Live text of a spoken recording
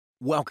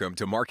Welcome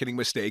to Marketing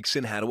Mistakes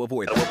and How to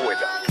Avoid Them.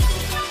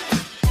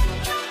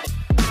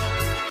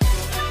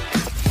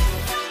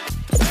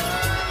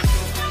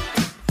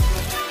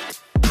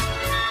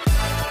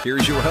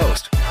 Here's your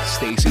host,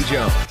 Stacey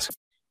Jones.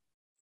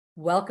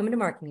 Welcome to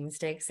Marketing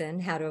Mistakes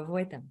and How to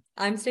Avoid Them.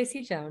 I'm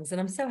Stacey Jones,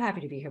 and I'm so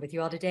happy to be here with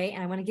you all today.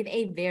 And I want to give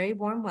a very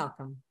warm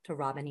welcome to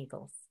Robin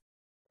Eagles.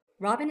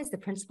 Robin is the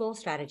principal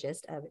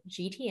strategist of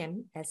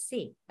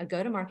GTM-SC, a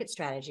go-to-market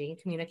strategy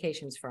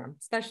communications firm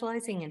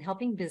specializing in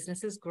helping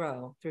businesses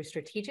grow through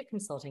strategic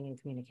consulting and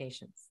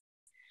communications.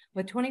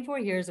 With 24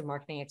 years of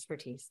marketing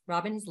expertise,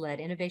 Robin has led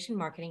innovation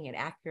marketing at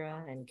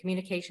Acura and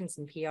communications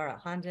and PR at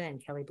Honda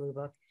and Kelley Blue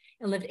Book,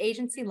 and lived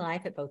agency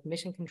life at both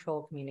Mission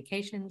Control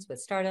Communications with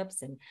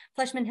startups and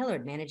Fleshman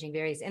Hillard, managing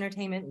various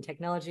entertainment and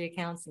technology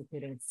accounts,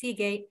 including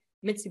Seagate,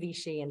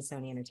 Mitsubishi, and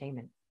Sony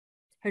Entertainment.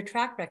 Her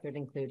track record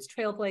includes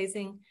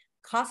trailblazing,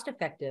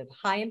 cost-effective,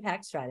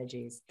 high-impact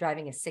strategies,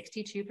 driving a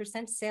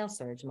 62% sales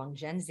surge among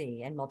Gen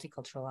Z and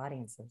multicultural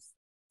audiences.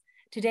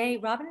 Today,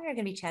 Robin and I are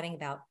going to be chatting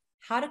about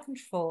how to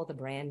control the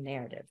brand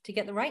narrative to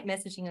get the right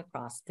messaging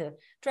across to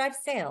drive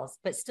sales,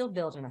 but still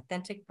build an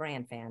authentic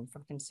brand fan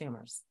from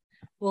consumers.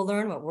 We'll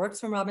learn what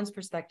works from Robin's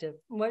perspective,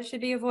 what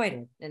should be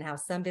avoided, and how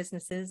some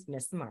businesses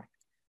miss the mark.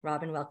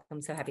 Robin,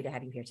 welcome. So happy to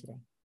have you here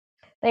today.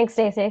 Thanks,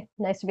 Stacey.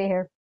 Nice to be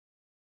here.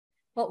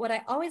 Well, what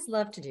I always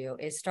love to do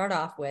is start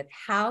off with,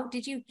 how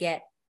did you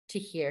get to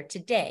here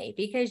today?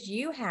 Because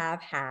you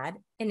have had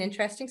an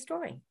interesting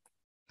story.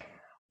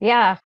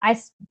 Yeah, I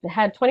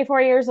had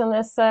 24 years in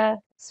this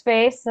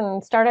space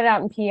and started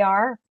out in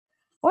PR.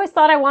 Always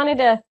thought I wanted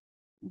to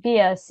be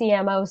a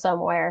CMO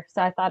somewhere.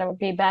 So I thought it would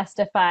be best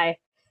if I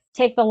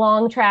take the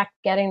long track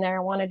getting there.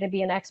 I wanted to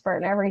be an expert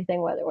in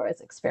everything, whether it was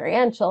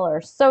experiential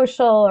or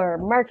social or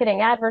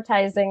marketing,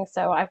 advertising.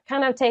 So I've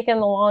kind of taken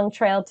the long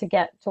trail to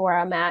get to where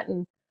I'm at.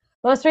 And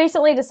most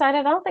recently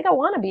decided I don't think I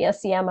want to be a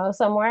CMO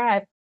somewhere.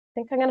 I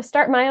think I'm going to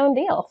start my own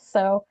deal.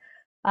 So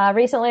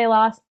recently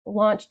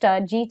launched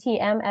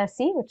GTM-SC,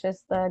 which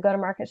is the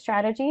go-to-market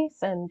strategies,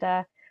 and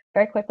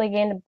very quickly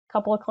gained a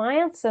couple of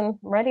clients and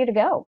ready to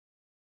go.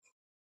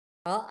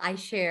 Well, I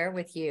share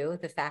with you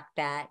the fact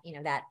that,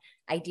 that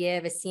idea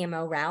of a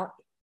CMO route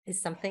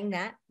is something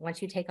that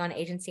once you take on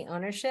agency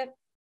ownership,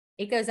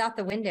 it goes out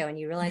the window and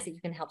you realize that you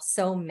can help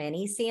so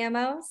many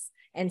CMOs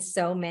and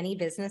so many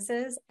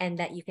businesses, and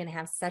that you can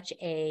have such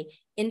a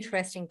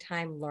interesting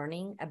time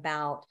learning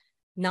about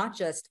not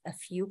just a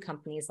few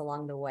companies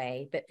along the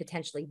way, but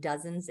potentially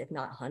dozens, if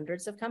not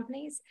hundreds of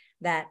companies,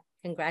 that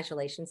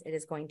congratulations, it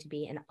is going to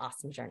be an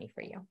awesome journey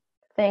for you.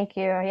 Thank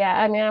you. Yeah,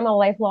 I mean, I'm a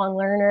lifelong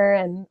learner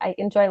and I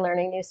enjoy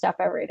learning new stuff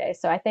every day.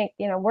 So I think,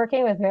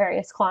 working with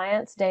various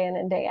clients day in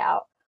and day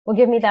out will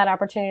give me that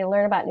opportunity to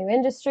learn about new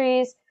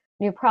industries,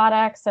 new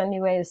products, and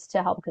new ways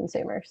to help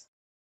consumers.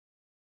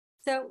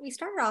 So we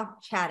started off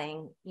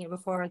chatting,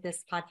 before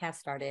this podcast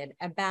started,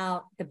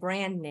 about the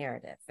brand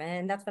narrative.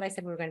 And that's what I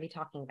said we were going to be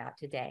talking about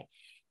today.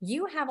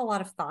 You have a lot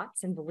of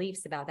thoughts and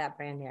beliefs about that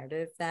brand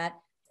narrative that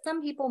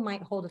some people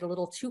might hold it a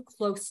little too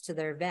close to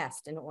their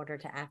vest in order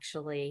to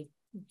actually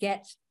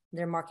get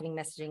their marketing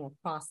messaging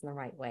across in the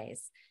right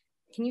ways.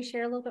 Can you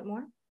share a little bit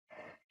more?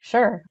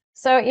 Sure.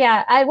 So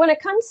yeah, when it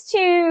comes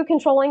to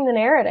controlling the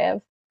narrative,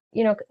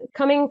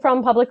 coming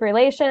from public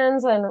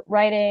relations and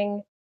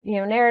writing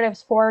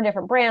narratives for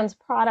different brands,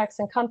 products,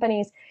 and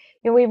companies,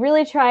 we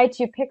really try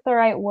to pick the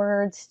right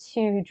words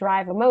to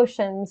drive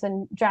emotions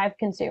and drive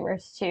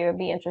consumers to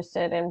be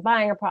interested in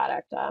buying a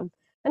product.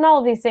 And all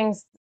of these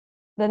things,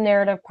 the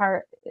narrative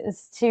part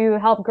is to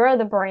help grow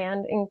the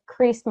brand,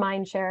 increase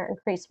mind share,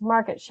 increase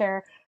market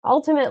share,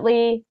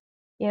 ultimately,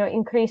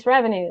 increase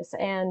revenues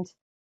and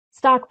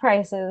stock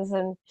prices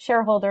and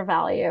shareholder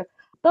value.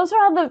 Those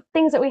are all the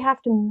things that we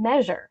have to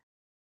measure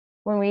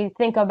when we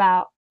think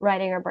about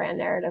writing a brand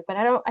narrative. But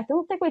I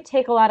don't think we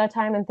take a lot of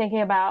time in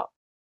thinking about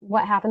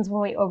what happens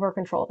when we over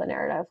control the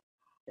narrative,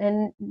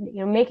 and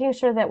making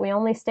sure that we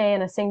only stay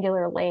in a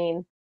singular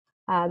lane.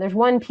 There's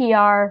one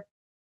PR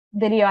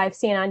video I've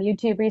seen on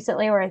YouTube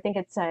recently where I think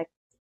it's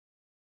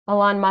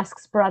Elon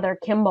Musk's brother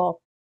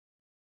Kimball.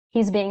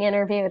 He's being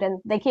interviewed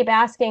and they keep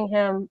asking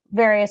him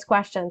various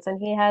questions and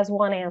he has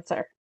one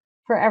answer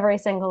for every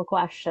single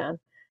question.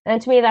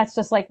 And to me, that's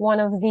just like one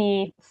of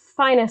the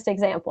finest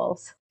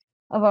examples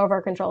of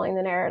over controlling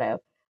the narrative.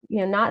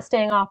 Not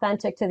staying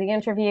authentic to the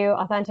interview,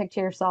 authentic to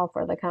yourself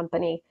or the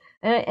company.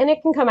 And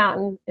it can come out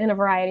in a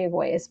variety of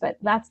ways, but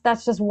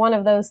that's just one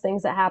of those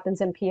things that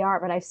happens in PR.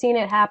 But I've seen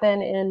it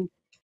happen in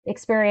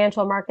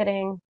experiential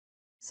marketing,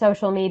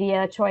 social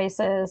media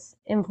choices,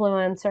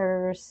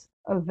 influencers,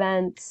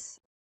 events,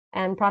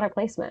 and product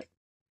placement.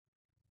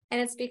 And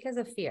it's because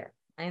of fear.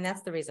 I mean,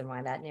 that's the reason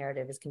why that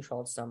narrative is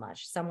controlled so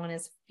much. Someone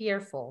is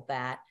fearful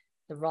that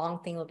the wrong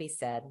thing will be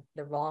said,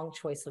 the wrong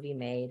choice will be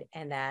made,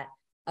 and that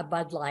a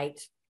Bud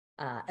Light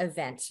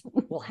event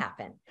will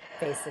happen,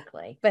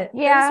 basically. But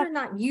those are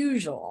not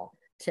usual,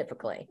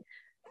 typically.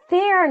 They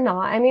are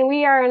not. I mean,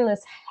 we are in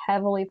this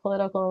heavily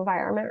political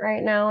environment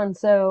right now. And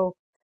so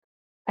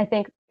I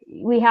think,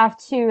 we have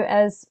to,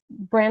 as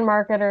brand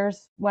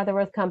marketers, whether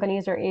with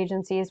companies or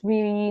agencies,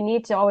 we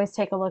need to always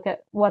take a look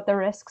at what the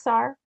risks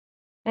are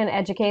and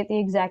educate the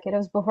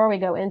executives before we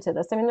go into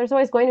this. I mean, there's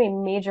always going to be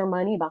major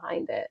money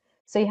behind it.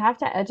 So you have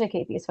to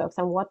educate these folks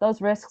on what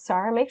those risks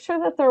are and make sure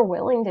that they're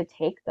willing to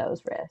take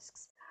those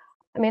risks.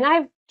 I mean,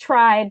 I've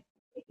tried,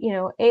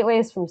 8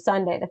 ways from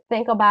Sunday to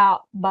think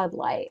about Bud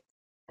Light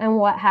and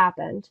what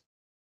happened.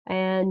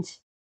 And,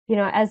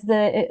 as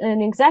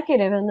an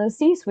executive in the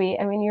C-suite,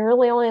 I mean, you're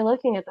really only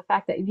looking at the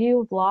fact that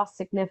you've lost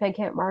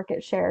significant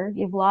market share.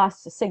 You've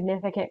lost a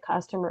significant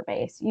customer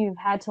base. You've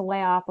had to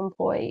lay off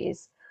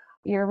employees.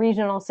 Your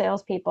regional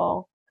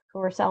salespeople who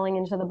are selling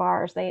into the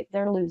bars,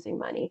 they're losing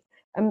money.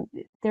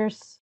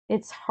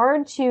 It's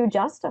hard to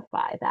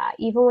justify that,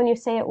 even when you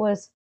say it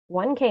was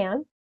one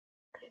can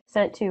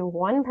sent to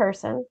one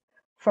person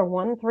for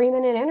one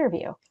 3-minute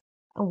interview.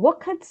 What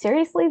could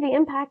seriously the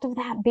impact of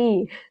that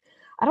be?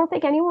 I don't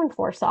think anyone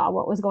foresaw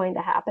what was going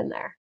to happen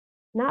there.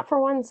 Not for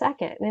 1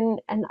 second.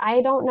 And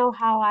I don't know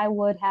how I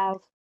would have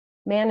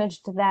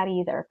managed that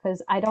either,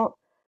 because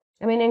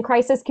in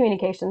crisis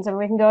communications, and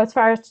we can go as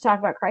far as to talk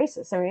about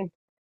crisis. I mean,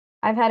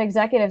 I've had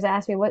executives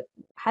ask me,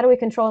 how do we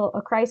control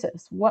a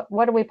crisis? What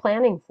are we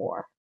planning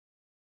for?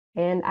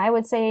 And I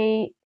would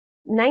say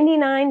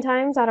 99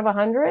 times out of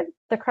 100,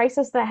 the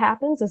crisis that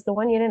happens is the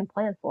one you didn't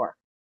plan for.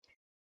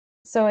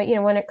 So,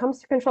 when it comes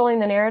to controlling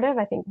the narrative,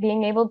 I think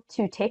being able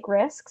to take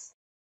risks,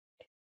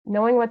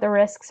 knowing what the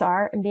risks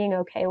are, and being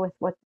okay with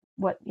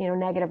what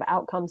negative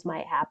outcomes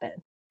might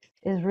happen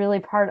is really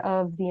part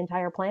of the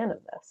entire plan of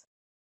this.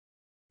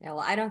 Yeah,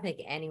 well, I don't think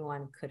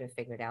anyone could have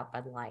figured out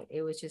Bud Light.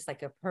 It was just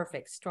like a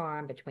perfect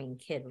storm between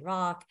Kid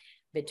Rock,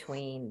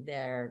 between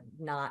they're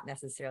not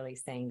necessarily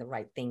saying the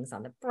right things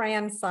on the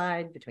brand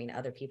side, between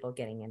other people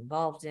getting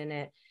involved in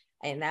it.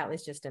 And that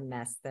was just a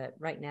mess that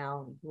right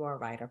now, you are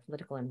right, our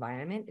political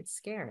environment, it's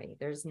scary.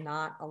 There's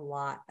not a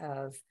lot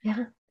of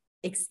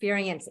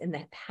experience in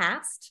the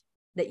past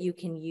that you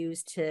can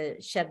use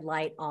to shed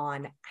light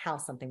on how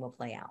something will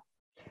play out.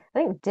 I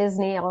think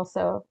Disney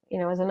also,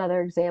 is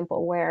another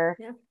example where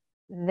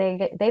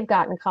they've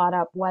gotten caught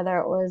up, whether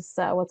it was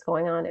what's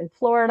going on in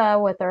Florida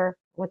with their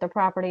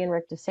property and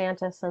Rick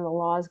DeSantis and the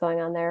laws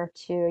going on there,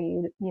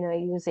 to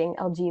using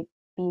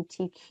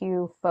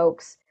LGBTQ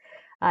folks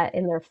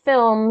in their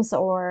films,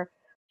 or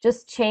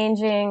just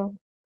changing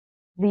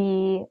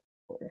the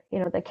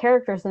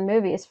characters in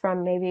movies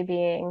from maybe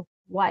being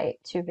white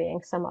to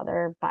being some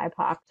other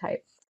BIPOC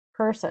type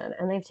person.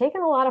 And they've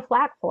taken a lot of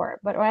flack for it.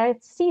 But what I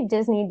see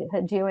Disney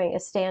doing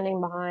is standing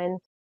behind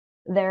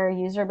their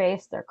user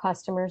base, their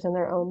customers, and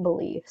their own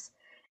beliefs.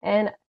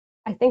 And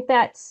I think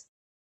that's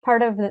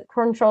part of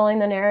controlling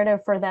the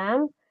narrative for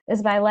them,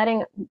 is by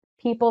letting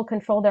people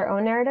control their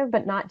own narrative,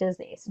 but not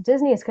Disney. So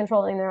Disney is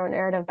controlling their own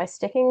narrative by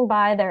sticking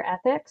by their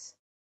ethics,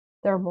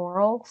 their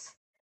morals,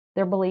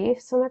 their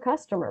beliefs, and their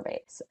customer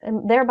base,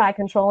 and thereby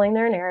controlling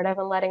their narrative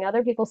and letting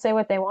other people say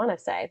what they want to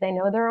say. They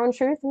know their own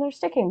truth and they're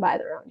sticking by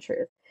their own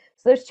truth.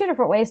 So there's 2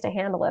 different ways to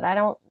handle it. I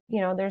don't,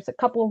 there's a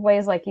couple of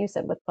ways, like you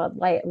said, with Bud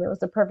Light. I mean, it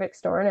was a perfect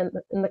storm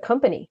in the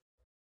company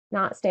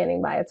not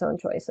standing by its own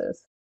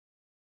choices.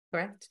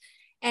 Correct.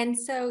 And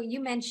so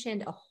you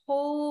mentioned a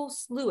whole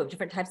slew of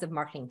different types of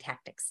marketing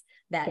tactics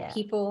that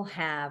people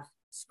have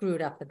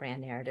screwed up the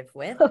brand narrative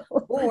with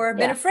or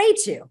been afraid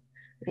to.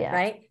 Yeah.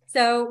 Right.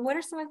 So what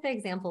are some of the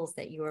examples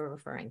that you were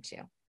referring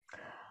to?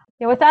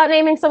 Without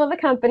naming some of the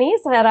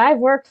companies that I've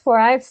worked for,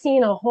 I've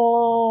seen a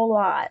whole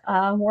lot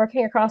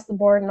working across the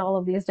board in all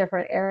of these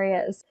different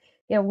areas.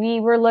 We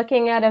were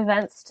looking at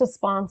events to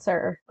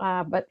sponsor,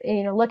 but,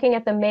 looking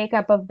at the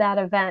makeup of that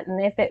event.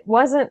 And if it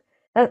wasn't,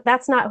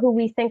 that's not who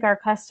we think our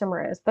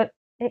customer is, but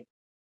it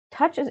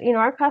touches,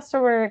 our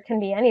customer can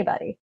be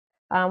anybody.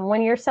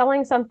 When you're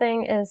selling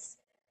something as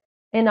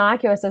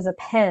innocuous as a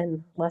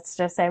pen, let's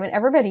just say, I mean,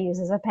 everybody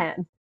uses a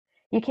pen.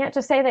 You can't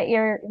just say that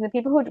the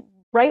people who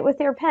write with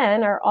your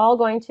pen are all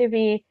going to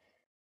be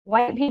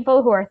white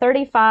people who are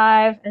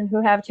 35 and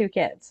who have 2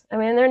 kids. I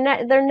mean,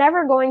 they're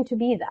never going to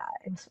be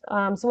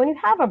that. So when you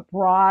have a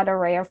broad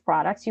array of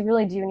products, you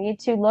really do need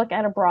to look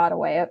at a broad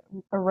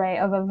array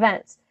of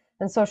events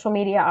and social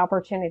media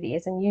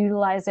opportunities, and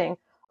utilizing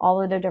all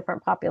of the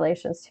different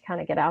populations to kind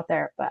of get out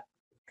there. But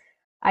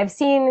I've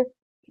seen,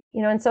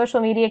 in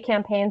social media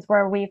campaigns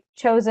where we've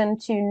chosen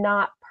to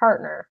not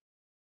partner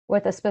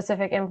with a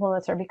specific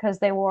influencer because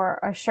they wore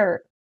a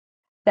shirt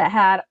that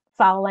had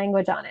foul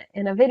language on it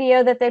in a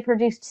video that they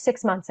produced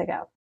 6 months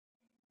ago.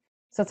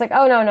 So it's like,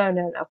 oh,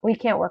 no, we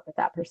can't work with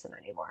that person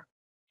anymore.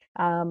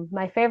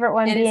 My favorite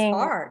one being... it's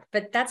hard,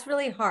 but that's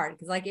really hard,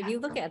 because like if you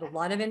look at a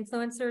lot of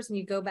influencers and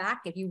you go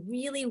back, if you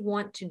really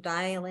want to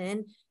dial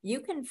in, you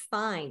can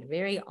find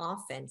very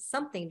often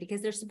something,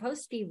 because they're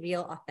supposed to be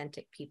real,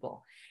 authentic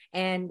people.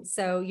 And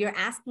so you're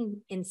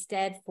asking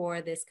instead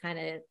for this kind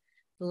of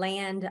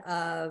land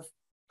of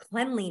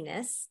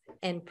cleanliness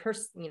and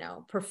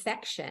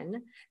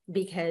perfection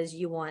because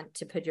you want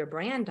to put your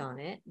brand on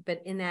it.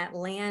 But in that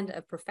land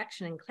of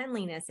perfection and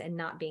cleanliness and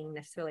not being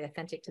necessarily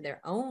authentic to their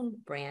own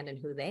brand and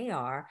who they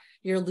are,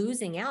 you're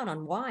losing out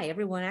on why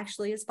everyone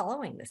actually is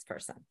following this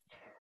person.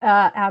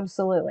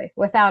 Absolutely,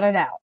 without a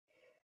doubt.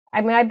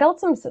 I mean, I built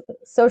some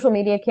social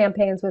media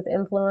campaigns with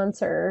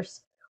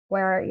influencers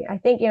where I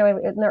think, in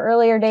the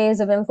earlier days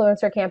of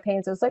influencer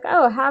campaigns, it was like,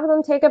 oh, have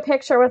them take a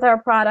picture with our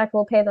product.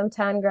 We'll pay them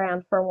 10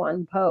 grand for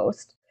one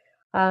post.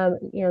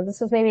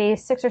 This was maybe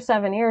 6 or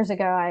 7 years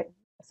ago. I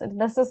said,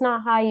 this is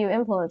not how you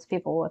influence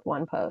people with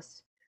one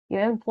post. You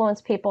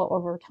influence people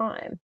over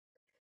time.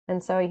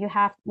 And so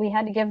we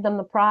had to give them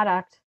the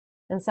product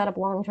and set up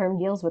long-term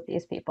deals with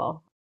these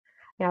people.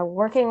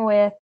 Working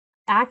with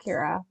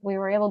Acura, we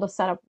were able to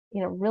set up,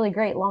 really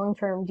great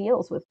long-term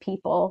deals with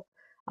people.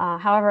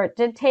 However, it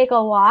did take a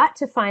lot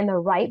to find the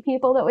right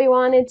people that we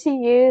wanted to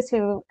use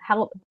who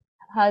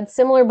had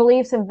similar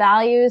beliefs and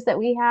values that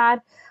we had.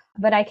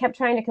 But I kept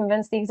trying to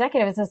convince the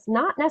executives it's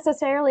not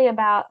necessarily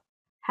about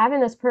having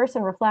this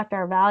person reflect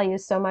our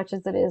values so much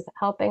as it is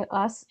helping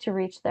us to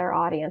reach their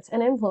audience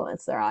and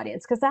influence their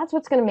audience, because that's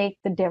what's going to make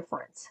the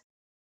difference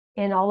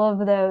in all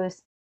of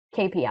those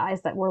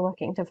KPIs that we're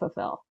looking to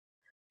fulfill.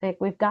 Like,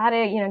 we've got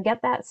to,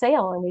 get that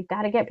sale, and we've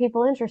got to get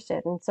people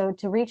interested. And so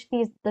to reach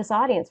this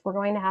audience, we're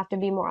going to have to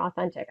be more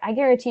authentic. I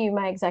guarantee you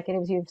my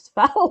executives use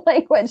foul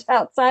language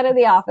outside of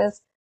the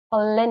office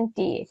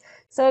plenty.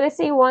 So to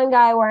see one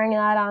guy wearing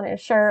that on his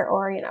shirt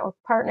or,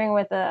 partnering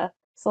with a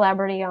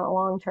celebrity on a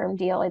long-term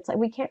deal, it's like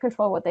we can't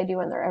control what they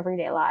do in their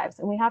everyday lives.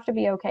 And we have to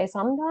be okay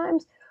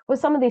sometimes with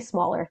some of these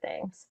smaller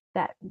things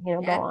that,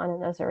 go on in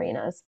those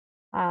arenas.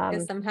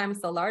 Because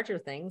sometimes the larger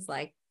things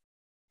like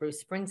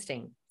Bruce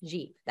Springsteen,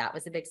 Jeep. That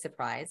was a big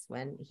surprise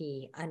when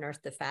he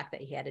unearthed the fact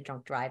that he had a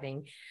drunk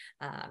driving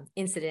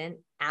incident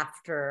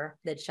after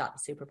they'd shot the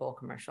Super Bowl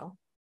commercial.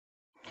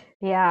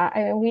 Yeah,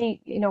 I mean,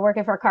 we,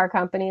 working for a car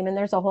company, I mean,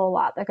 there's a whole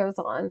lot that goes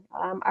on.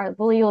 The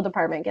legal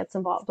department gets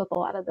involved with a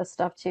lot of this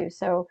stuff too.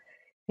 So,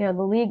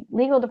 the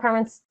legal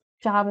department's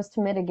job is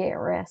to mitigate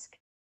risk.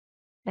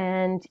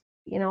 And,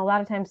 a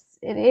lot of times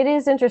it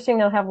is interesting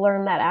to have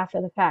learned that after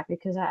the fact,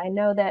 because I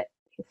know that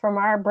from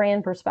our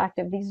brand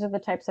perspective, these are the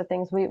types of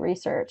things we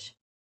research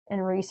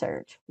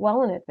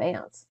well in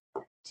advance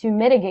to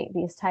mitigate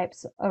these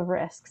types of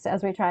risks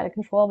as we try to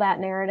control that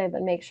narrative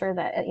and make sure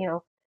that,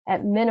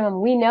 at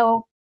minimum, we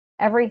know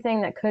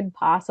everything that could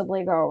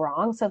possibly go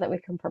wrong so that we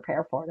can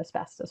prepare for it as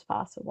best as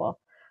possible.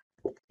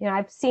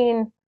 I've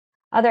seen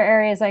other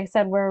areas, like I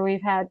said, where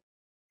we've had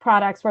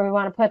products where we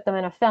want to put them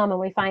in a film and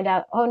we find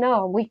out, oh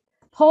no, we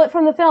pull it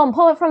from the film.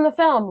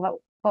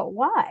 But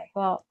why?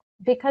 Well,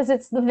 because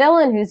it's the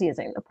villain who's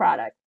using the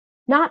product,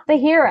 not the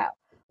hero.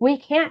 We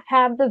can't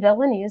have the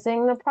villain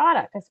using the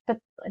product. But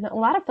in a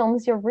lot of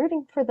films, you're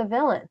rooting for the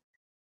villain.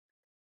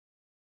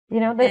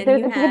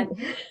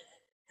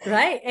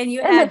 Right. And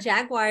you had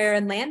Jaguar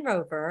and Land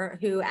Rover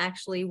who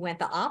actually went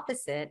the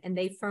opposite, and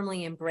they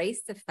firmly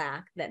embraced the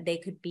fact that they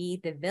could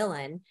be the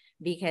villain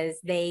because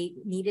they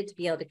needed to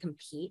be able to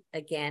compete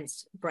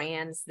against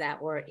brands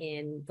that were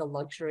in the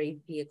luxury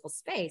vehicle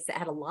space that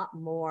had a lot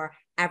more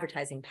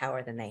advertising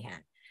power than they had.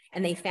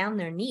 And they found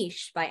their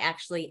niche by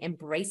actually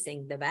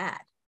embracing the bad.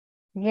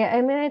 Yeah,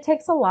 I mean, it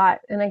takes a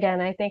lot. And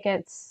again, I think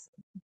it's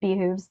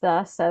behooves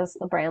us as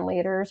the brand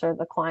leaders or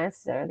the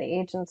clients or the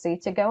agency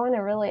to go in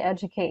and really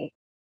educate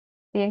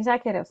the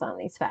executives on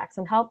these facts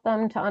and help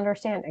them to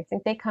understand. I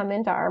think they come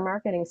into our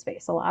marketing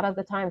space a lot of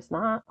the times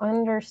not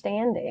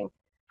understanding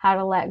how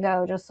to let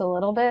go just a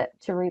little bit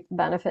to reap the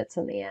benefits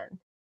in the end.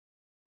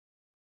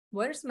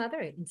 What are some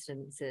other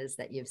instances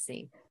that you've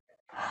seen?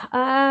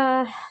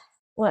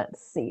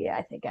 Let's see.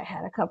 I think I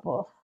had a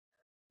couple.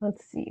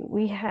 Let's see.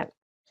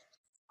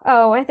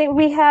 I think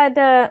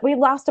we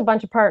lost a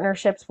bunch of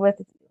partnerships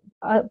with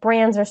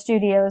brands or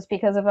studios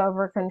because of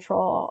over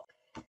control.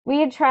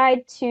 We'd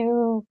signed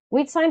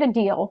a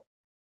deal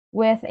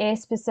with a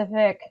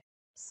specific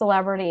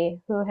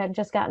celebrity who had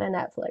just gotten a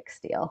Netflix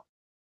deal.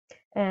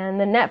 And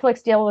the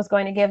Netflix deal was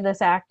going to give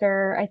this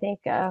actor, I think,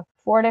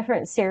 4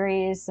 different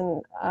series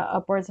and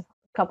upwards of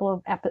a couple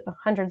of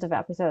hundreds of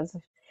episodes.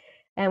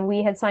 And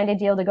we had signed a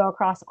deal to go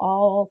across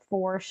all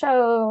 4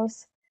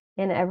 shows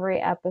in every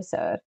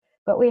episode.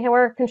 But we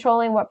were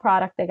controlling what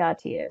product they got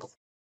to use.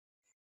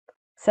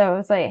 So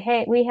it's like,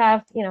 hey, we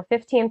have,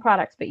 15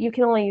 products, but you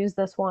can only use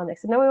this one. They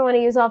said, no, we want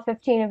to use all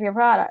 15 of your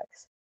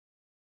products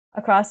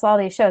across all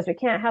these shows. We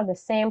can't have the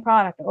same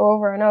product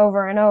over and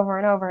over and over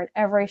and over in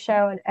every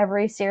show and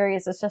every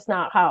series. It's just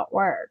not how it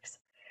works.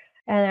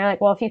 And they're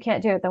like, well, if you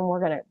can't do it, then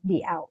we're going to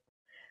be out.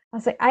 I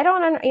was like, I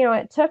don't,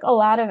 it took a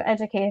lot of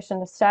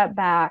education to step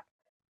back,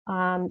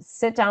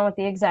 sit down with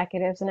the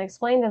executives and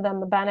explain to them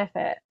the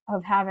benefit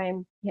of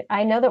having,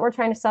 I know that we're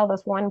trying to sell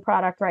this one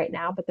product right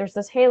now, but there's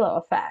this halo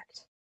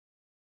effect.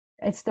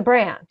 It's the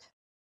brand.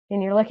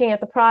 And you're looking at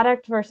the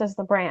product versus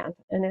the brand.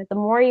 And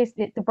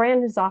the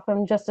brand is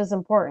often just as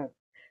important.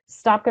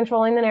 Stop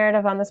controlling the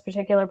narrative on this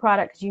particular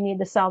product because you need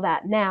to sell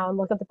that now and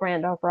look at the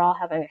brand overall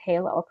having a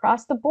halo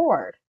across the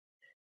board.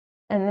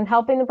 and then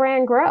helping the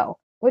brand grow,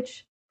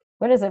 which,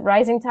 what is it?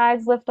 Rising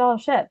tides lift all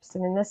ships. I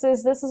mean, this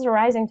is a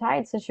rising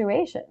tide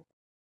situation.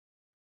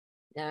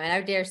 No, and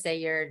I dare say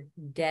you're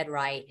dead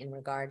right in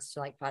regards to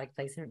like product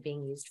placement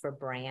being used for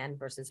brand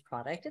versus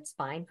product. It's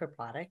fine for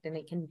product and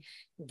it can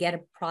get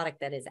a product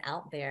that is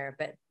out there,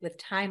 but with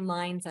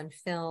timelines on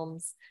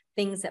films,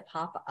 things that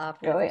pop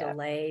up with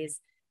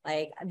delays,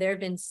 like there have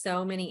been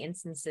so many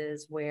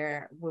instances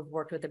where we've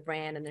worked with a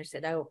brand and they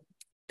said, oh,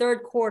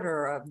 third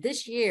quarter of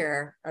this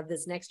year, of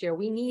this next year,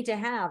 we need to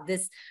have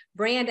this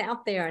brand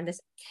out there and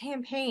this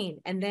campaign.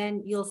 And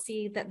then you'll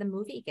see that the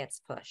movie gets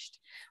pushed,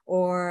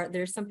 or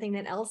there's something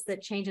else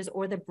that changes,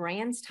 or the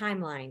brand's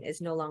timeline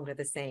is no longer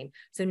the same.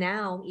 So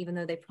now, even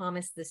though they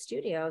promised the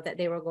studio that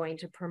they were going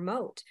to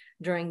promote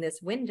during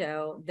this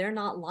window, they're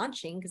not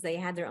launching because they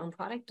had their own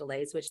product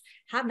delays, which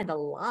happened a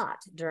lot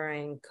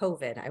during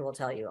COVID. I will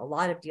tell you, a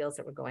lot of deals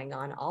that were going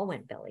on all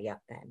went belly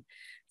up then.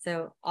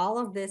 So all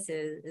of this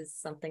is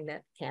something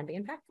that can be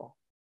impactful.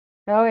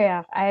 Oh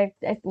yeah,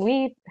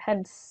 we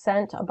had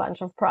sent a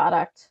bunch of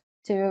product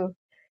to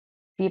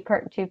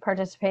to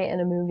participate in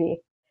a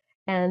movie,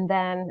 and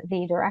then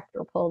the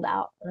director pulled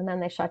out, and then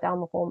they shut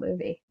down the whole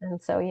movie.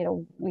 And so, you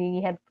know,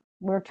 we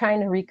were trying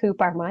to recoup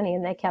our money,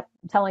 and they kept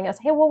telling us,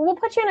 "Hey, well, we'll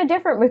put you in a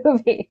different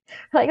movie."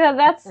 Like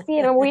that's,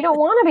 you know, we don't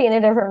want to be in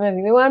a different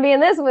movie. We want to be in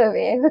this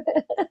movie.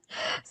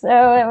 So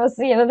it was,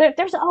 you know,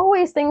 there's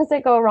always things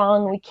that go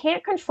wrong. We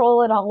can't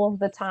control it all of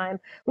the time.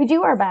 We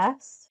do our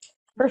best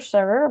for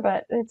sure,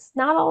 but it's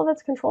not all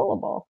that's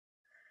controllable.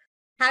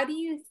 How do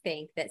you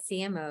think that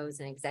CMOs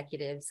and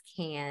executives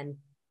can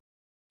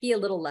be a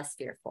little less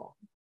fearful?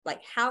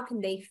 Like, how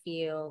can they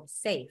feel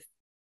safe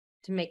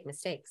to make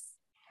mistakes?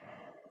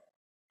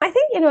 I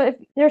think, you know, if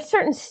there's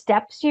certain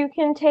steps you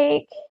can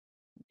take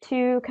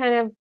to kind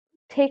of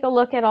take a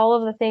look at all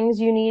of the things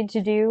you need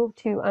to do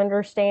to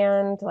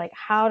understand like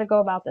how to go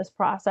about this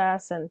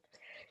process, and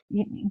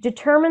you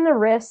determine the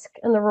risk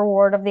and the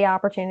reward of the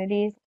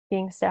opportunities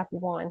being step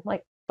one.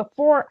 Like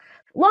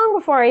long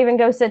before I even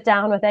go sit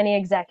down with any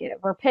executive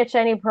or pitch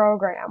any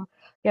program,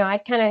 you know, I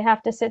kind of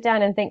have to sit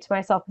down and think to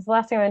myself, because the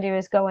last thing I want to do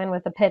is go in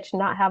with a pitch,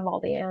 not have all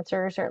the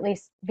answers, or at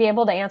least be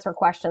able to answer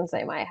questions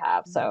they might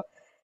have. So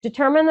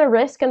determine the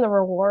risk and the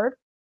reward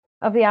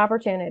of the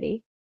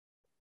opportunity.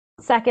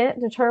 Second,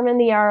 determine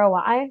the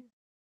ROI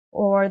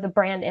or the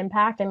brand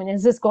impact. I mean,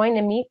 is this going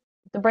to meet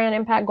the brand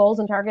impact goals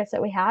and targets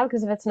that we have?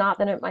 Because if it's not,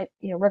 then it might,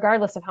 you know,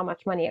 regardless of how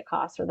much money it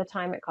costs or the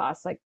time it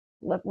costs, like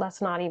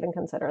let's not even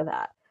consider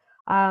that.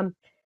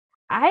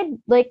 I'd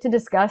like to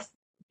discuss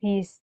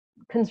these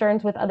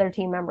concerns with other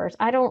team members.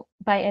 I don't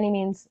by any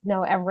means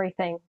know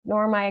everything,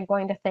 nor am I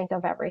going to think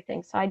of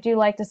everything. So I do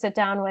like to sit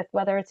down with,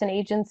 whether it's an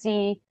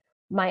agency,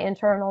 my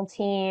internal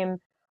team,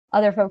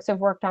 other folks who've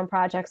worked on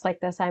projects like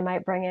this I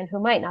might bring in who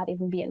might not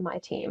even be in my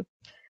team,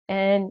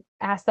 and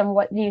ask them,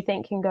 what do you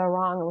think can go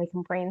wrong? And we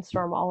can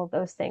brainstorm all of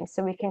those things.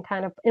 So we can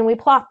and we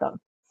plot them.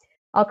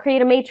 I'll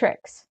create a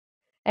matrix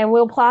and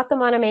we'll plot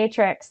them on a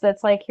matrix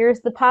that's like,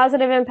 here's the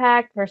positive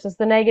impact versus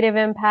the negative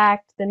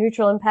impact, the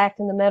neutral impact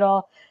in the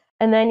middle.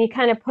 And then you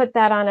kind of put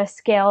that on a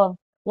scale of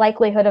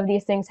likelihood of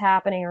these things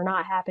happening or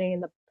not happening,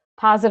 and the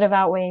positive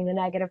outweighing the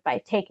negative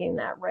by taking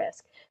that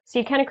risk. So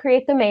you kind of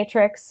create the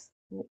matrix,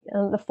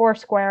 the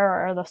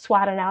Foursquare or the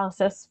SWOT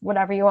analysis,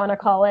 whatever you want to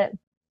call it.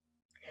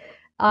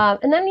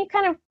 And then you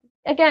kind of,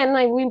 again,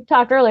 like we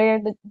talked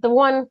earlier, the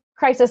one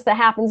crisis that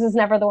happens is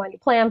never the one you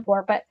plan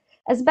for, but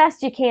as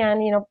best you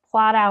can, you know,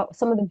 plot out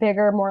some of the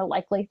bigger, more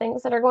likely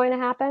things that are going to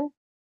happen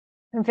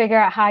and figure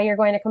out how you're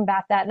going to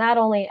combat that, not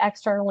only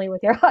externally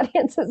with your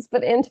audiences,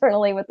 but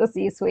internally with the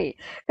C-suite,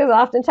 because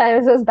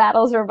oftentimes those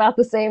battles are about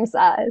the same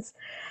size.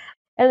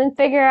 And then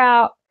figure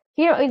out,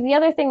 you know, the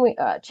other thing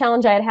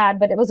challenge I had,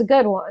 but it was a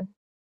good one.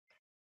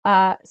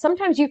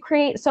 Sometimes you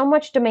create so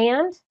much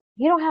demand,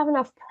 you don't have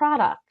enough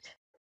product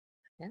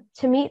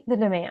to meet the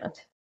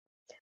demand.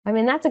 I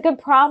mean, that's a good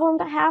problem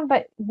to have,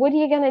 but what are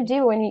you going to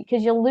do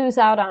because you'll lose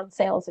out on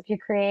sales if you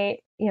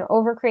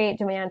overcreate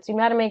demand. So you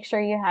got to make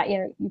sure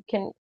you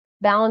can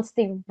balance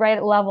the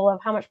right level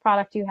of how much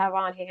product you have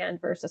on hand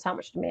versus how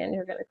much demand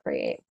you're going to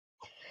create.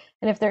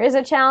 And if there is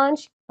a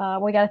challenge,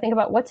 we got to think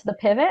about what's the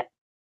pivot.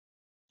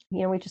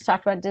 You know, we just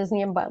talked about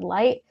Disney and Bud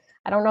Light.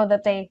 I don't know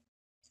that they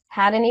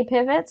had any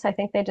pivots. I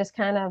think they just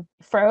kind of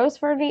froze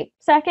for a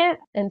second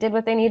and did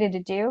what they needed to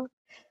do.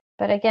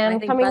 But again, I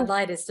think Bud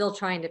Light is still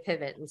trying to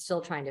pivot and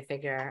still trying to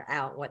figure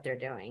out what they're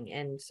doing.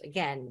 And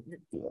again,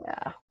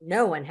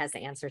 no one has the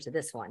answer to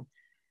this one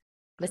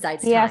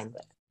besides time.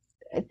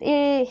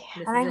 I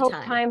hope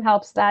time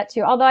helps that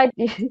too. Although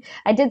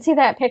I did see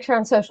that picture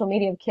on social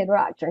media of Kid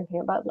Rock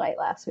drinking a Bud Light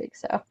last week.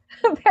 So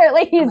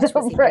apparently he's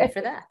over it.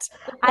 For that.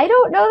 I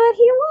don't know that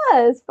he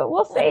was, but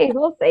we'll see.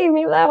 We'll see.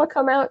 Maybe that will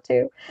come out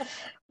too.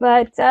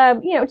 But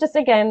just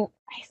again,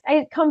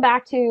 I come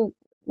back to,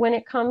 when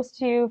it comes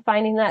to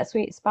finding that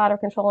sweet spot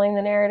of controlling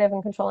the narrative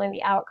and controlling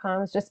the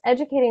outcomes, just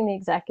educating the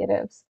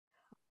executives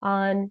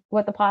on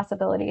what the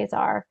possibilities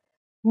are.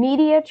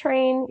 Media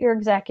train your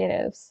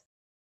executives.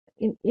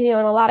 In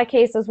a lot of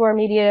cases where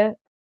media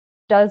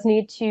does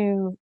need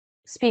to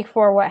speak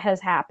for what has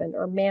happened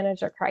or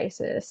manage a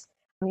crisis.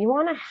 You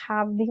want to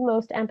have the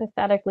most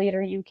empathetic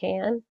leader you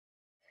can,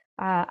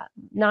 uh,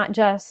 not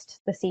just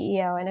the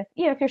CEO. And if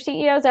your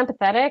CEO is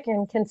empathetic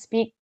and can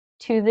speak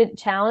to the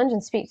challenge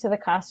and speak to the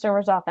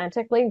customers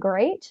authentically,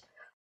 great.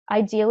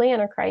 Ideally, in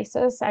a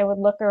crisis, I would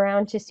look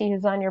around to see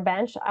who's on your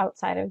bench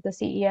outside of the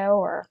CEO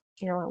or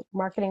a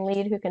marketing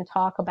lead who can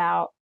talk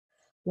about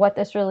what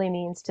this really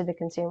means to the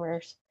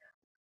consumers.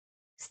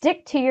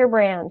 Stick to your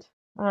brand.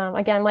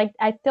 Again, like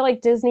I feel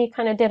like Disney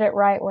kind of did it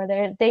right, where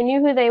they knew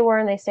who they were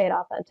and they stayed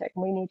authentic.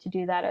 And we need to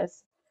do that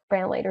as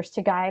brand leaders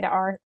to guide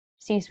our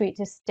C-suite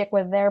to stick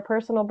with their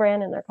personal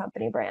brand and their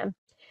company brand.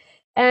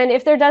 And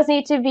if there does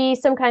need to be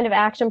some kind of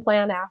action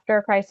plan after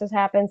a crisis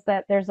happens,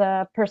 that there's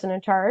a person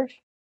in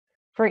charge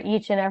for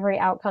each and every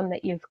outcome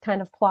that you've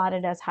kind of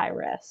plotted as high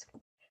risk.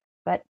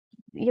 But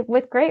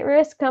with great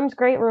risk comes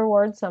great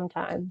reward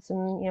sometimes,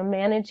 and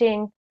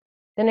managing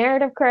the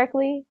narrative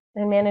correctly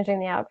and managing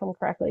the outcome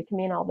correctly can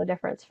mean all the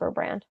difference for a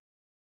brand.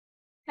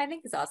 I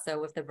think it's also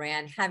with the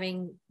brand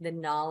having the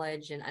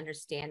knowledge and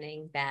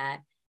understanding that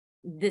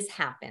this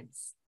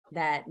happens,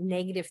 that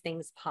negative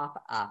things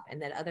pop up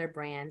and that other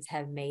brands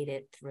have made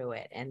it through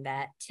it, and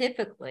that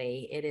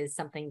typically it is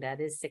something that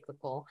is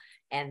cyclical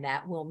and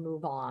that will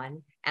move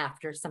on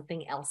after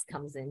something else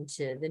comes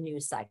into the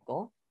news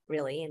cycle,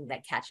 really, and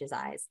that catches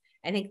eyes.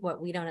 I think what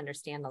we don't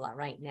understand a lot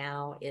right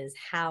now is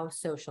how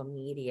social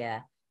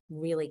media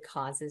really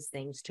causes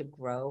things to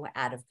grow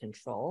out of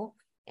control.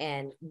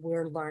 And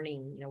we're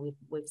learning,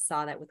 we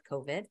saw that with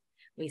COVID.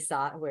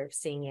 We're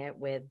seeing it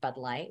with Bud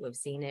Light. We've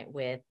seen it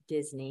with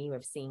Disney.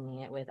 We've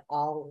seen it with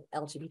all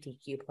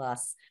LGBTQ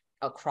plus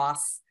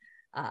across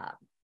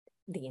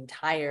the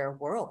entire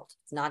world.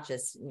 It's not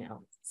just,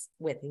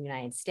 with the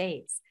United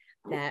States,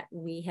 that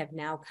we have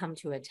now come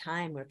to a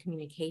time where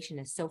communication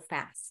is so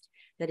fast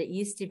that it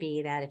used to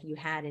be that if you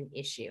had an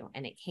issue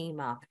and it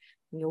came up,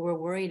 you were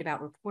worried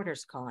about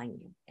reporters calling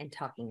you and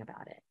talking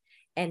about it.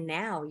 And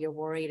now you're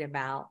worried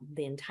about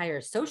the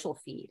entire social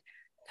feed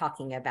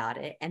talking about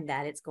it, and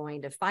that it's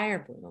going to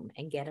fire bloom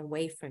and get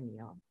away from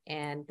you.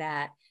 And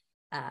that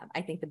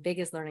I think the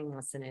biggest learning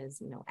lesson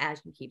is,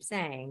 as you keep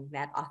saying,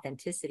 that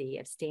authenticity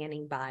of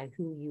standing by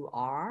who you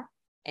are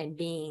and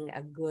being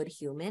a good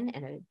human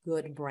and a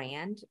good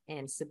brand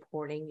and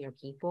supporting your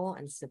people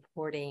and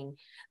supporting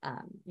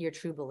your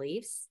true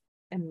beliefs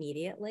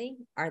immediately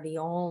are the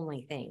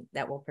only thing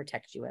that will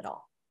protect you at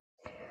all.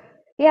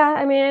 Yeah,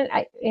 I mean,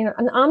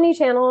 an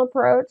omni-channel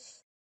approach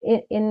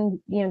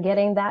in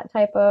getting that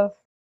type of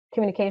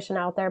communication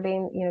out there,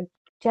 being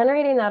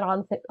generating that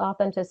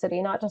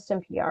authenticity, not just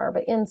in PR,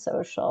 but in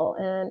social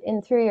and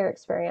in through your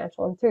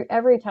experiential and through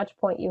every touch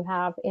point you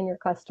have in your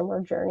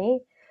customer journey,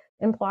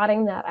 and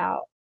plotting that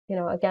out.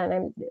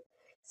 Again,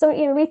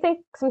 we think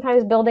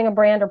sometimes building a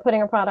brand or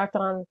putting a product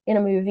on in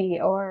a movie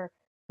or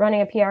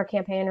running a PR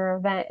campaign or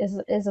event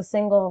is a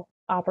single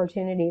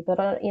opportunity. But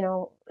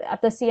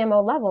at the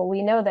CMO level,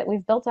 we know that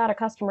we've built out a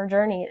customer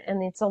journey,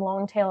 and it's a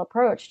long tail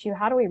approach to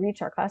how do we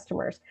reach our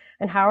customers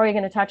and how are we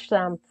going to touch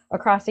them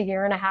across a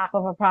year and a half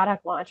of a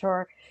product launch,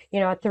 or a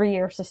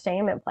 3-year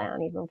sustainment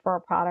plan, even for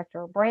a product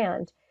or a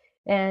brand.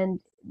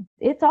 And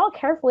it's all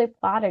carefully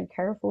plotted,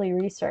 carefully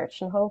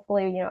researched, and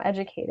hopefully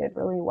educated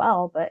really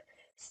well. But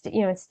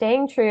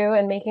staying true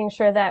and making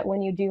sure that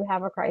when you do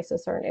have a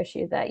crisis or an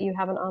issue, that you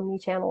have an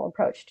omni-channel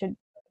approach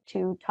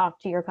to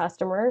talk to your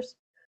customers,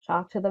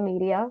 talk to the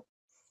media,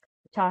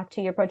 talk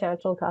to your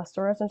potential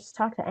customers, and just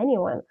talk to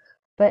anyone.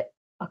 But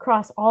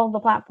across all the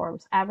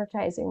platforms,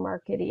 advertising,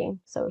 marketing,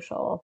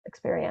 social,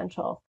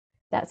 experiential,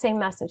 that same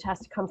message has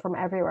to come from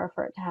everywhere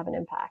for it to have an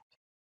impact.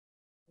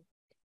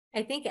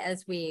 I think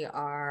as we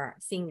are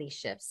seeing these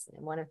shifts,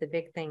 one of the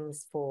big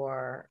things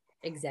for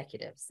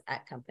executives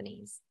at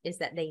companies is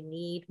that they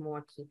need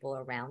more people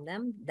around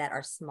them that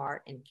are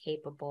smart and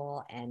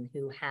capable and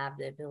who have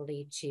the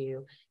ability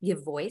to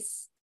give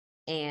voice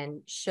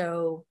and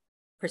show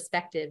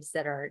perspectives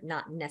that are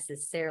not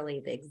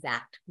necessarily the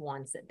exact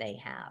ones that they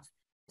have.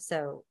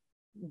 So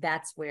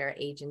that's where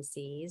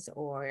agencies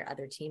or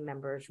other team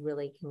members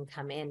really can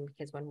come in,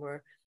 because when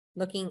we're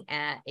looking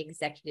at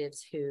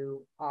executives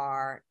who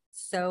are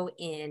so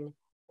in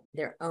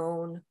their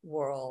own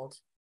world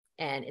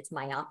and it's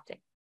myopic.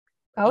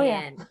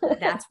 And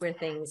that's where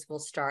things will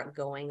start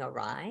going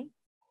awry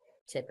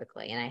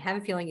typically. And I have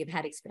a feeling you've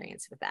had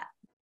experience with that.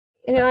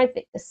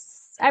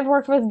 I've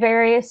worked with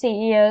various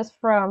CEOs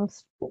from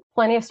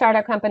plenty of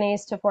startup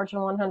companies to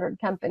Fortune 100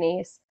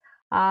 companies.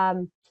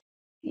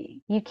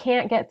 You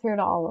can't get through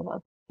to all of them.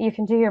 You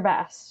can do your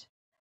best.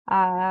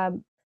 I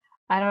don't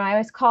know, I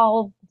always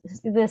call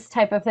this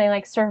type of thing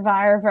like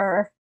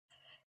Survivor,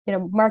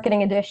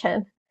 marketing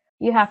edition.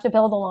 You have to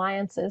build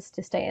alliances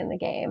to stay in the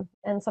game.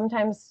 And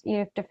sometimes you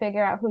have to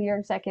figure out who your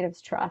executives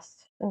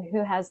trust and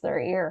who has their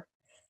ear.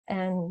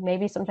 And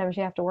maybe sometimes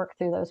you have to work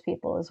through those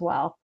people as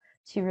well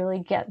to really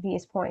get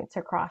these points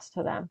across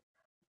to them.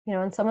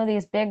 In some of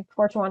these big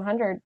Fortune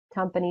 100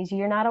 companies,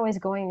 you're not always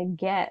going to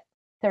get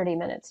 30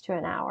 minutes to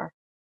an hour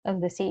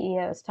of the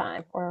CEO's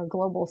time or a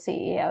global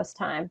CEO's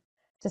time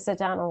to sit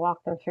down and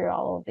walk them through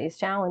all of these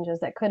challenges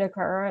that could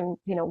occur, and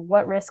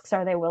what risks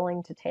are they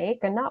willing to take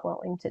and not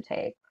willing to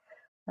take.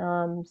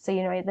 So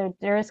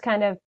there is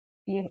kind of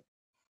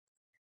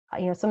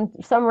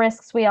some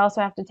risks we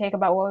also have to take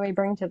about what we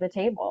bring to the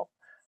table,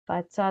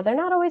 but they're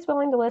not always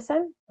willing to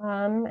listen.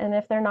 And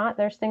if they're not,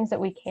 there's things that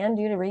we can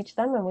do to reach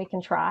them, and we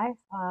can try.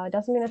 It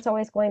doesn't mean it's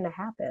always going to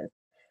happen.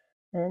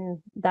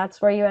 And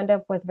that's where you end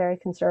up with very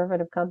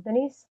conservative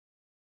companies,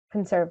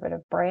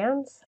 conservative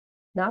brands,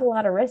 not a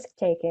lot of risk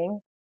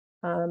taking.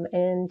 I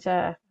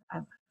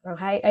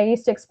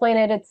used to explain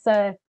it. It's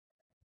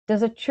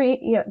does a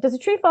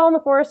tree fall in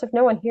the forest if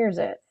no one hears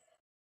it?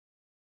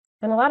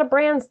 And a lot of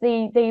brands,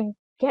 they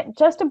get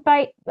just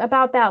about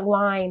that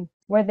line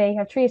where they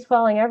have trees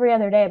falling every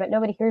other day, but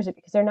nobody hears it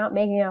because they're not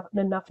making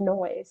enough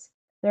noise.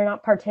 They're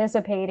not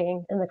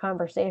participating in the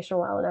conversation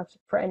well enough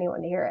for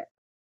anyone to hear it.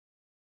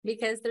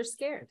 Because they're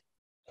scared.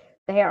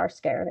 They are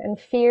scared. And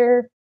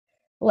fear,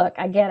 look,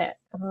 I get it.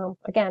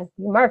 Again,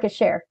 market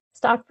share,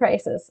 stock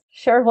prices,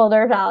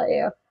 shareholder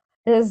value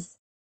is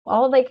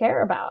all they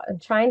care about.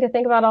 And trying to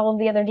think about all of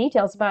the other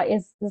details about,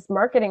 is this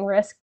marketing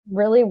risk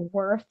really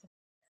worth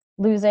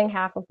losing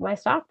half of my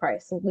stock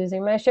price and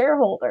losing my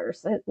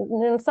shareholders? And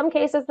in some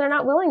cases, they're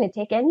not willing to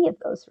take any of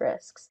those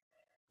risks.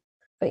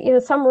 But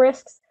some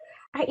risks,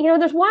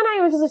 there's one I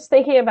was just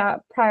thinking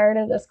about prior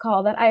to this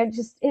call that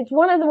it's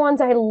one of the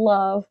ones I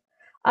love.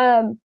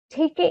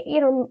 Take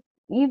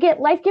it,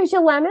 life gives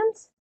you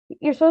lemons.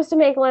 You're supposed to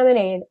make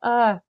lemonade.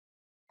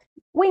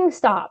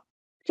 Wingstop.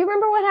 Do you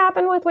remember what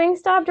happened with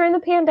Wingstop during the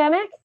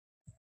pandemic?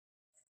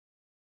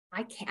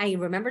 I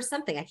remember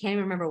something. I can't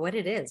even remember what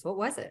it is. What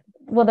was it?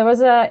 Well, there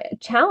was a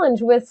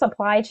challenge with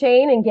supply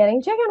chain and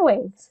getting chicken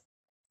wings.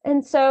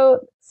 And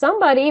so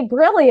somebody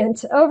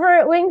brilliant over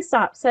at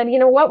Wingstop said, you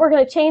know what, we're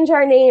going to change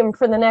our name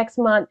for the next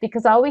month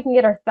because all we can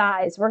get are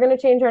thighs. We're going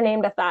to change our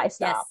name to Thigh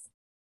Stop.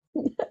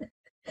 Yes.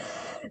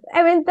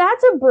 I mean,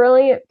 that's a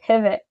brilliant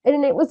pivot,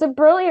 and it was a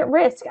brilliant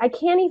risk. I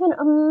can't even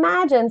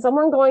imagine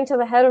someone going to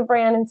the head of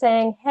brand and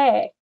saying,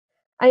 hey,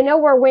 I know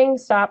we're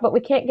Wingstop, but we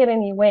can't get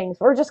any wings.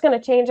 We're just going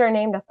to change our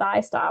name to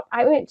Thigh Stop.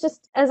 I mean,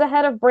 just as a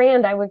head of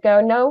brand, I would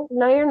go, no,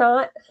 you're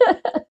not.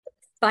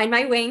 Find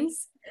my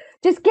wings.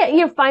 Just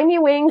find me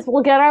wings.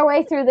 We'll get our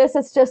way through this.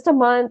 It's just a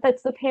month.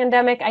 It's the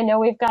pandemic. I know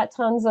we've got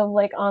tons of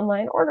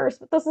online orders,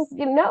 but this is,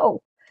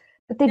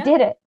 but they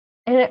did it.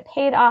 And it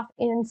paid off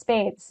in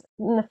spades.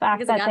 And the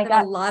fact that they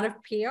got a lot of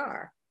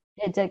PR.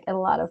 It did get a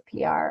lot of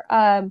PR.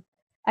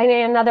 I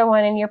know another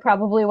one, and you're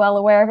probably well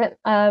aware of it,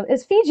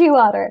 is Fiji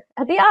water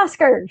at the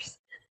Oscars.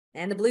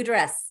 And the blue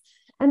dress.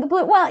 And the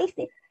blue, well,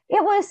 it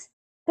was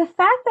the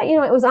fact that,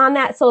 it was on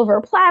that silver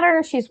platter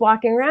and she's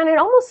walking around, it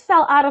almost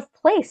fell out of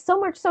place, so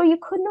much so you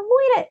couldn't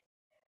avoid it.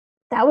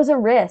 That was a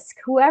risk.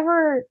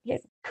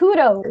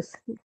 Kudos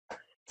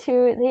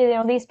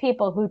to, these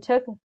people who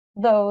took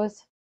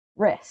those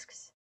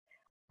risks.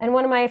 And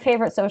one of my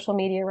favorite social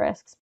media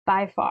risks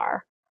by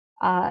far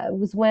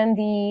was when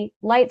the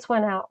lights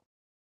went out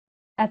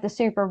at the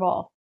Super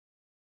Bowl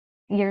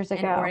years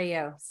ago. And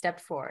Oreo stepped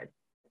forward.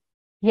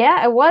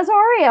 Yeah, it was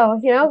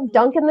Oreo,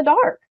 dunk in the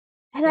dark.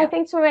 And I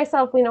think to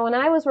myself, when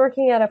I was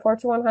working at a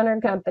Fortune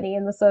 100 company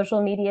in the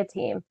social media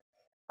team,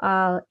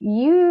 all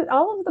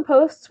of the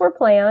posts were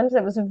planned.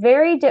 It was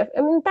very different.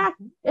 I mean, back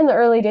in the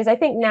early days, I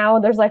think now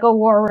there's like a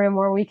war room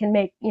where we can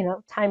make,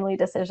 timely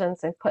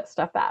decisions and put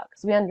stuff out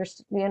because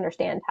we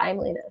understand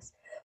timeliness.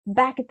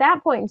 Back at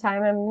that point in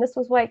time, I mean, this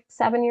was like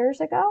 7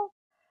 years ago,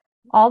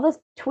 all the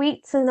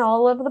tweets and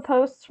all of the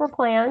posts were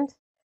planned.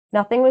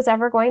 Nothing was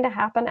ever going to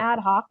happen ad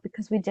hoc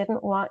because we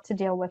didn't want to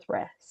deal with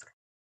risk.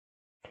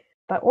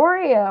 But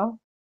Oreo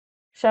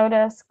showed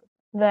us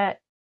that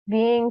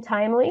being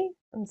timely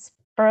and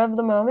spur of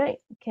the moment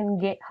can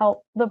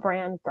help the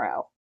brand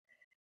grow.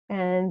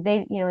 And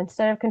they,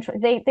 instead of control,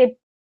 they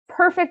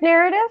perfect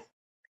narrative,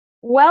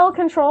 well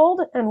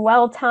controlled and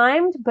well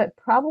timed, but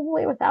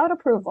probably without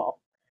approval,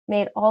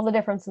 made all the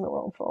difference in the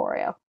world for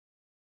Oreo.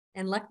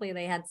 And luckily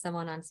they had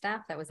someone on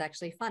staff that was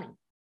actually funny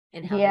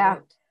in how they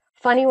wrote.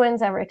 Funny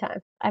wins every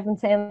time. I've been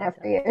saying that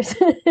for years.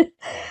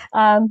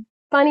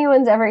 Funny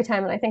wins every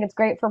time, and I think it's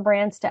great for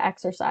brands to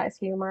exercise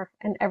humor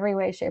in every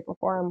way, shape, or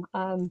form.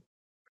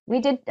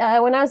 We did,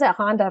 when I was at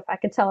Honda, if I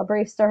could tell a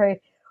brief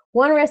story,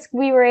 one risk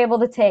we were able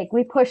to take,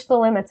 we pushed the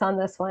limits on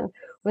this one,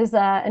 was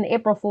an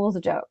April Fool's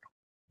joke.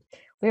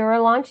 We were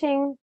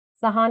launching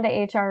the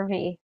Honda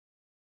HR-V,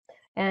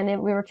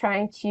 and we were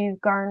trying to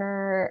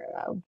garner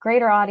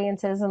greater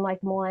audiences in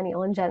like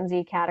millennial and Gen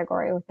Z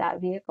category with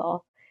that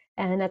vehicle.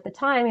 And at the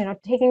time,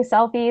 taking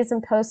selfies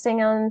and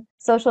posting on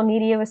social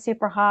media was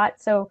super hot.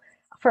 So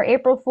for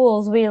April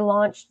Fools, we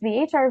launched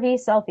the HR-V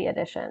Selfie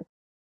Edition.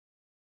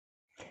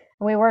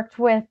 We worked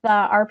with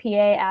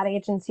RPA ad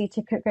agency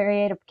to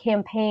create a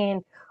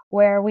campaign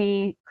where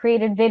we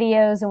created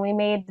videos and we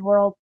made the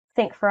world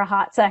think for a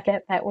hot second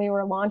that we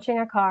were launching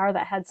a car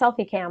that had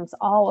selfie cams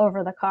all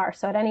over the car.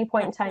 So at any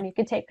point in time, you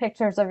could take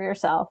pictures of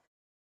yourself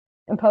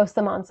and post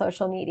them on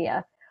social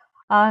media.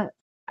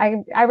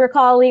 I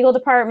recall a legal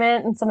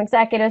department and some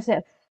executives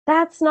said,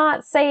 that's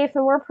not safe,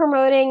 and we're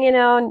promoting,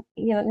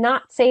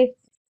 not safe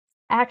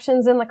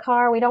actions in the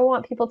car. We don't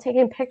want people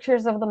taking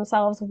pictures of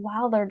themselves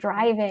while they're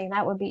driving.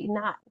 That would be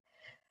not.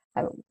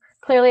 uh,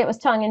 Clearly, it was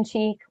tongue in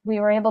cheek.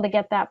 We were able to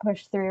get that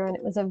pushed through, and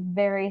it was a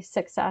very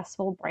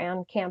successful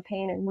brand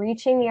campaign and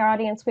reaching the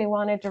audience we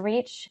wanted to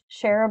reach.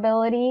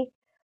 Shareability,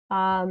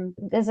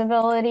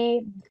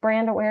 visibility,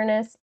 brand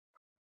awareness,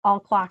 all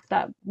clocked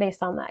up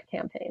based on that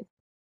campaign.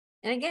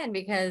 And again,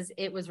 because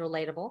it was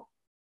relatable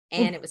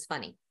and it was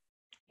funny.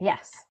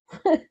 Yes.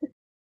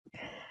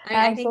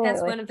 I think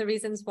that's one of the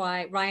reasons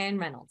why Ryan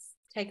Reynolds,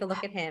 take a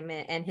look at him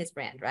and his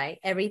brand, right?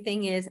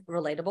 Everything is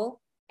relatable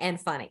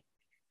and funny.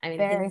 I mean,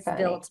 Very he's funny.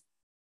 built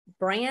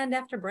brand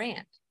after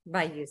brand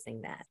by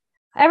using that.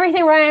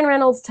 Everything Ryan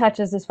Reynolds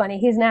touches is funny.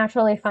 He's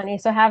naturally funny.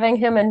 So having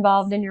him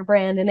involved in your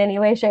brand in any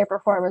way, shape, or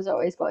form is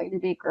always going to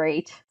be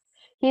great.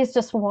 He's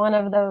just one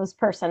of those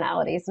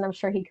personalities, and I'm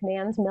sure he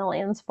commands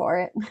millions for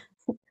it.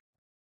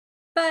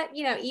 But,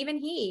 even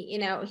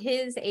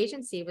his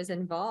agency was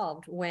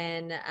involved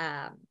when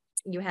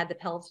you had the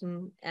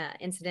Peloton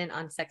incident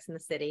on Sex and the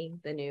City,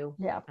 the new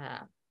Yep.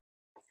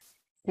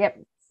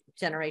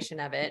 generation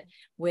of it,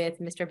 with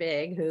Mr.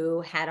 Big,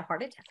 who had a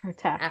heart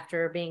attack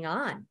after being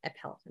on a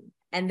Peloton.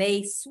 And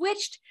they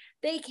switched.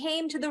 They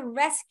came to the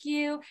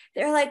rescue.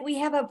 They're like, we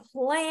have a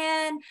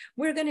plan.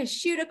 We're going to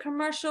shoot a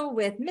commercial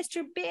with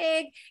Mr.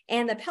 Big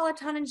and the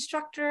Peloton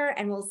instructor,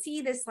 and we'll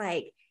see this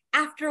like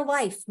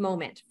afterlife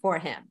moment for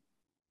him.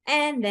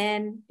 And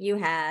then you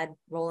had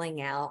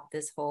rolling out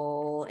this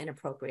whole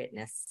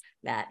inappropriateness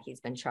that he's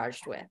been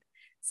charged with.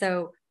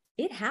 So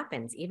it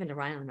happens even to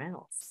Ryan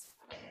Reynolds.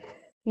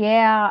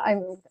 Yeah,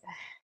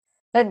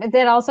 but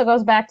that also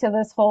goes back to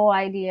this whole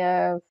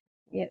idea of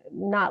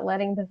not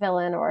letting the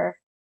villain, or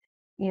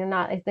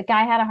not, if the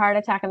guy had a heart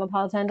attack on the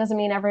Peloton, doesn't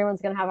mean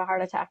everyone's going to have a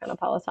heart attack on a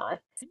Peloton.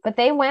 But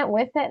they went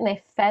with it and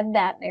they fed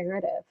that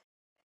narrative.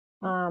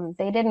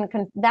 They didn't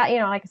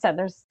like I said,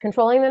 there's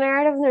controlling the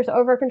narrative and there's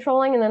over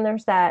controlling, and then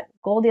there's that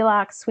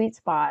Goldilocks sweet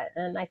spot.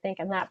 And I think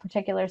in that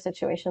particular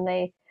situation,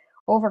 they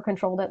over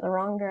controlled it in the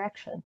wrong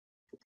direction.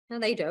 No,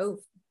 they dove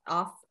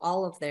off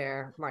all of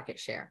their market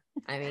share.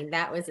 I mean,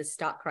 that was a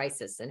stock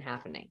crisis and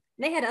happening.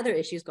 They had other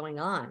issues going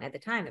on at the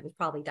time that was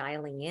probably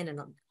dialing in and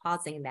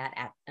causing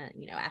that,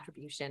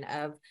 attribution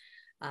of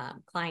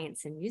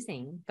clients and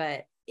using,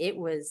 but it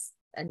was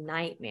a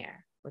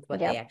nightmare with what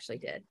they actually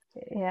did.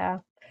 Yeah.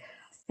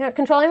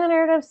 Controlling the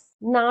narrative's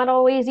not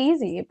always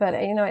easy, but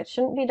it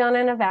shouldn't be done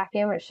in a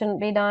vacuum. It shouldn't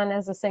be done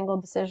as a single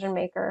decision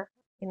maker.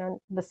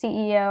 The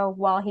CEO,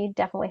 while he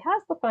definitely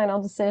has the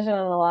final decision in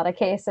a lot of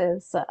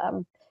cases,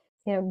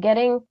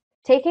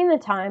 taking the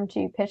time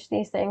to pitch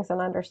these things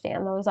and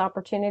understand those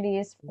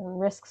opportunities and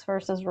risks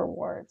versus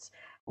rewards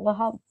will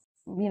help,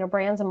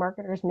 brands and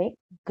marketers make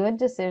good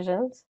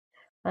decisions.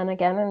 And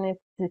again, and if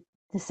the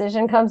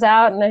decision comes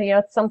out and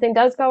if something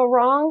does go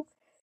wrong,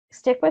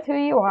 stick with who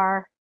you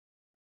are.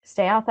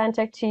 Stay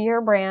authentic to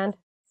your brand,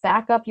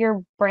 back up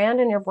your brand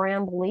and your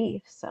brand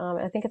beliefs.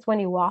 I think it's when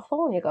you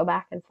waffle and you go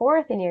back and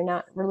forth and you're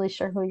not really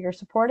sure who you're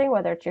supporting,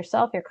 whether it's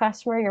yourself, your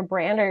customer, your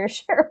brand, or your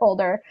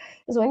shareholder,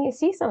 is when you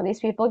see some of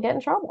these people get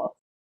in trouble.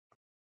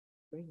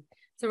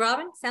 So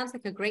Robin, sounds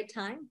like a great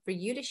time for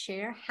you to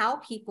share how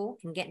people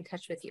can get in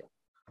touch with you.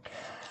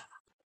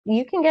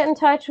 You can get in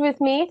touch with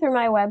me through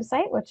my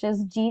website, which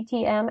is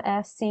gtmsc.com.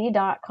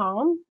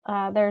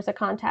 There's a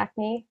contact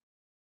me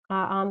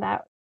on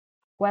that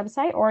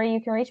website, or you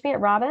can reach me at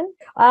Robin.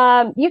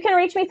 You can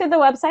reach me through the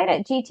website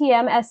at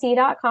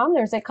gtmsc.com.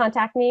 There's a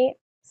contact me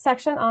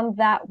section on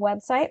that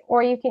website,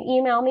 or you can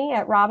email me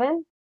at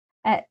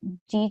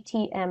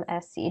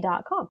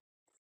robin@gtmsc.com.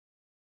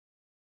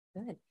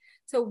 Good.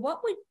 So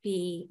what would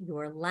be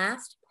your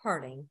last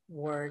parting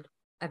word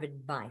of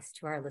advice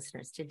to our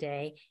listeners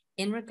today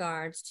in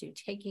regards to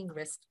taking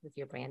risks with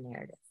your brand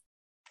narrative?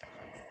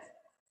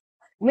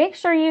 Make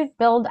sure you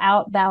build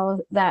out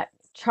that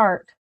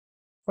chart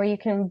where you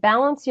can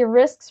balance your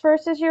risks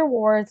versus your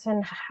rewards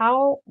and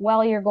how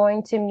well you're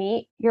going to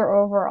meet your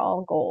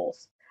overall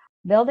goals.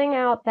 Building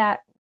out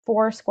that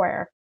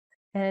Foursquare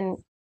and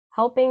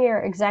helping your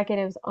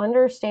executives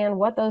understand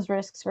what those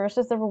risks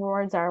versus the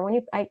rewards are.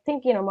 I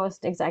think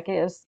most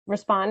executives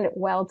respond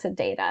well to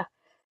data.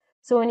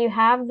 So when you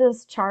have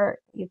this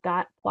chart, you've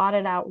got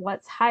plotted out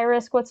what's high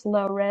risk, what's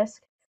low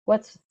risk,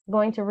 what's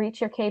going to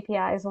reach your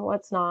KPIs and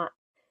what's not.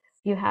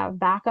 You have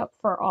backup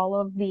for all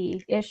of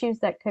the issues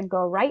that could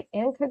go right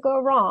and could go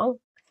wrong.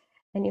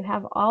 And you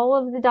have all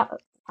of the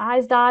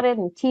I's dotted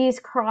and T's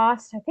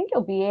crossed. I think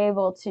you'll be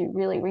able to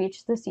really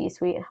reach the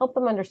C-suite and help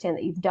them understand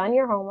that you've done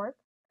your homework,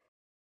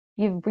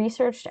 you've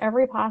researched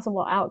every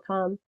possible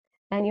outcome,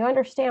 and you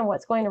understand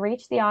what's going to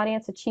reach the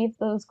audience, achieve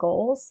those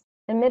goals,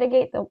 and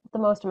mitigate the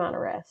most amount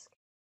of risk.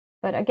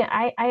 But again,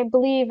 I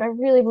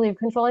really believe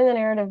controlling the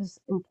narrative is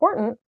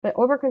important, but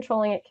over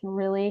controlling it can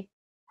really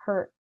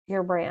hurt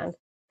your brand.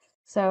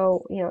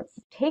 So,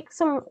 take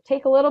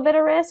a little bit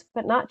of risk,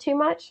 but not too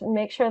much, and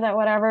make sure that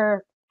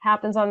whatever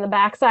happens on the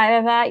backside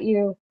of that,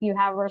 you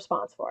have a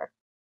response for.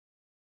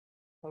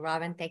 Well,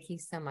 Robin, thank you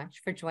so much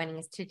for joining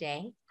us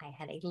today. I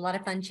had a lot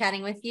of fun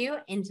chatting with you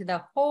into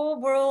the whole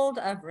world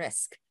of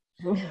risk.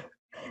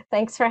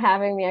 Thanks for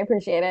having me. I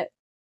appreciate it.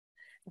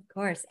 Of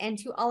course. And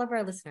to all of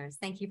our listeners,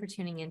 thank you for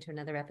tuning in to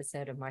another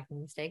episode of Marketing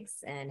Mistakes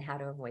and How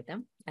to Avoid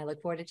Them. I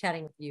look forward to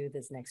chatting with you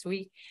this next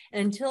week.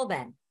 And until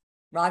then,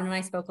 Robin and I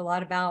spoke a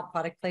lot about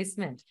product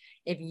placement.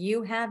 If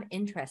you have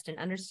interest in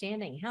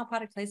understanding how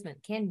product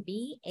placement can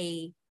be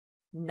a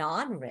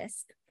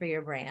non-risk for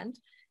your brand,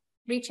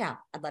 reach out.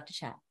 I'd love to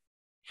chat.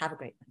 Have a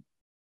great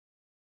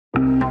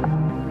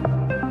one.